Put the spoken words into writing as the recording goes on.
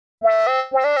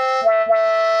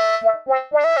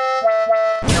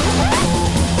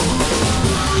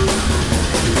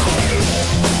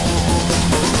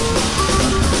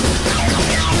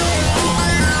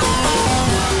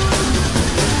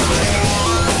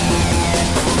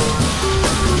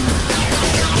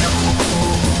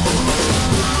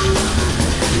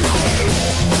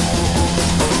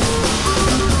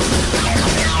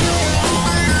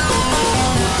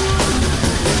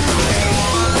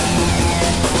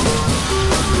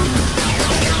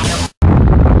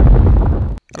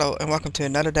Hello and welcome to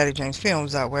another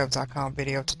DaddyJamesFilms.webs.com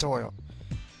video tutorial.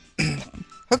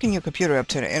 Hooking your computer up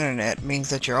to the internet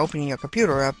means that you're opening your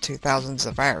computer up to thousands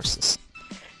of viruses.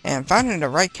 And finding the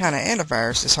right kind of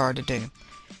antivirus is hard to do.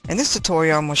 In this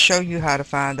tutorial I'm going to show you how to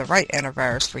find the right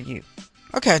antivirus for you.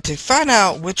 Okay, to find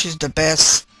out which is the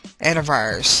best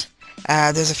antivirus,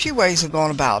 there's a few ways of going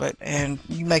about it, and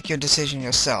you make your decision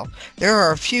yourself. There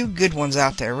are a few good ones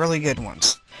out there, really good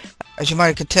ones. As you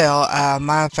might could tell,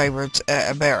 my favorite's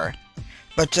AV-Comparatives.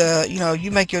 But,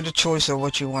 you make your choice of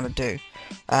what you want to do.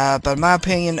 But in my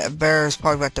opinion, AV-Comparatives is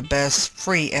probably about the best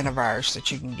free antivirus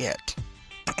that you can get.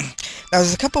 Now,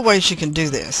 there's a couple ways you can do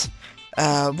this.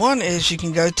 One is you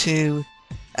can go to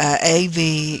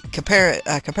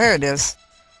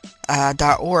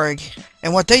AV-Comparatives.org,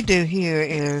 and what they do here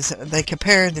is they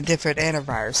compare the different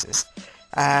antiviruses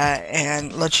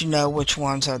and let you know which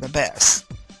ones are the best.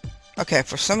 Okay,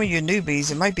 for some of you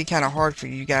newbies, it might be kind of hard for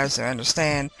you guys to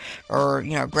understand or,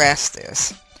 grasp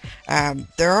this.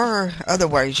 There are other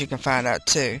ways you can find out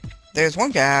too. There's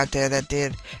one guy out there that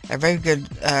did a very good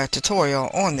tutorial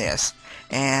on this,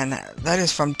 and that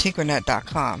is from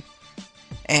tinkernut.com.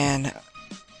 And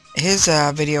his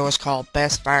video is called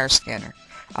Best Virus Scanner.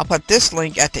 I'll put this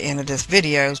link at the end of this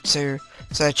video so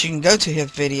that you can go to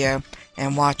his video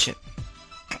and watch it.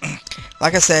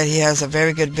 Like I said, he has a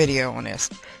very good video on this.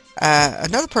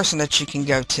 Another person that you can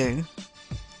go to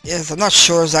is, I'm not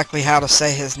sure exactly how to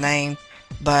say his name,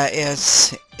 but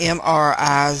it's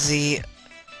mrizos.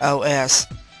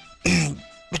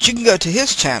 But you can go to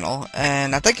his channel,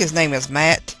 and I think his name is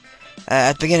Matt.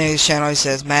 At the beginning of his channel he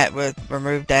says Matt with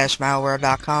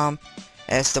remove-malware.com.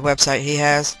 That's the website he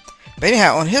has. But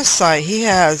anyhow, on his site he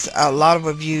has a lot of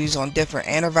reviews on different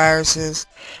antiviruses.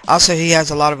 Also, he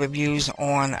has a lot of reviews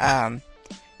on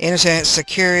internet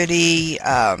security,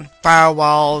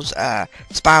 firewalls,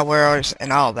 spywares,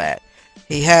 and all that.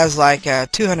 He has like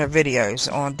 200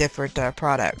 videos on different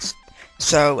products.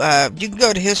 So you can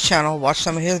go to his channel, watch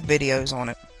some of his videos on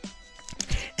it,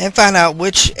 and find out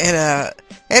which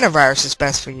antivirus is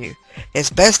best for you. It's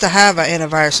best to have an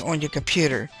antivirus on your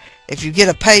computer. If you get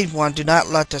a paid one, do not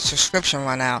let the subscription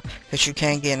run out, because you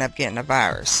can end up getting a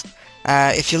virus.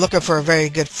 If you're looking for a very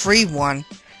good free one,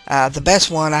 the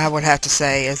best one I would have to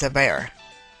say is AV-Comparatives.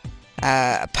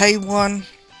 A paid one,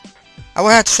 I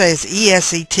would have to say is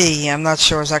ESET. I'm not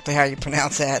sure exactly how you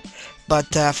pronounce that, but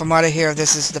from what I hear,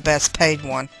 this is the best paid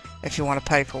one if you want to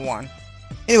pay for one.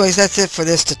 Anyways, that's it for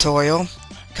this tutorial.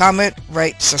 Comment,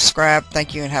 rate, subscribe.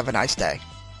 Thank you, and have a nice day.